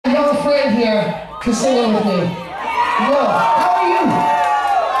friend here to sing it with me. Yo, how are you?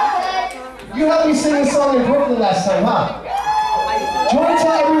 You helped me sing a song in Brooklyn last time, huh? Do you want to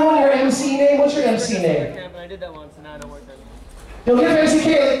tell everyone your MC name? What's your MC name? I did that once and now I don't work there. Yo, give MC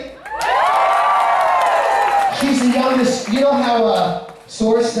Kaylee. She's the youngest. You know how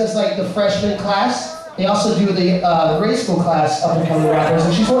Source does like the freshman class? They also do the grade school class up and coming rappers,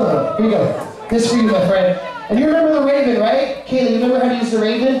 and she's one of them. Here you go. This for you, my friend. And you remember the Raven, right? Kaylee, you remember how to use the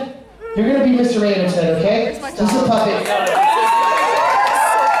Raven? You're gonna be Mr. Raven tonight, okay? This is a puppet.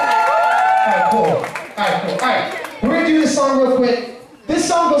 Alright, cool. Alright. We're gonna do this song real quick. This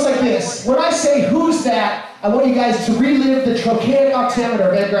song goes like this. When I say who's that, I want you guys to relive the trochaic octameter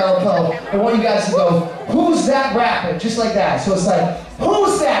of Edgar Allan Poe. I want you guys to go, who's that rapping? Just like that. So it's like,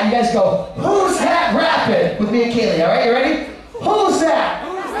 who's that? You guys go, who's that rapping? With me and Kaylee, alright? You ready? Who's that?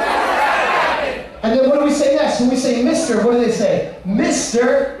 Who's that rapping? And then what do we say next? When we say Mr., what do they say?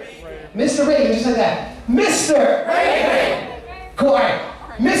 Mr. Raven, just like that. Mr. Raven. Cool, alright.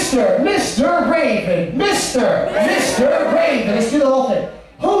 Mr. Raven. Mr. Raven. Let's do the whole thing.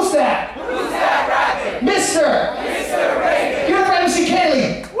 Who's that? Who's that rapping? Mr. Raven. Give it for MC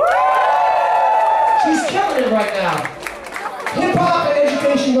Kaylee. She's killing it right now. Hip-hop and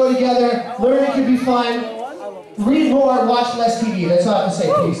education go together. Learning can be fun. Read more, watch less TV. That's all I have to say.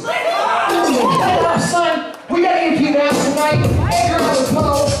 Peace. Son, we got EP now tonight. Edgar Allan Poe.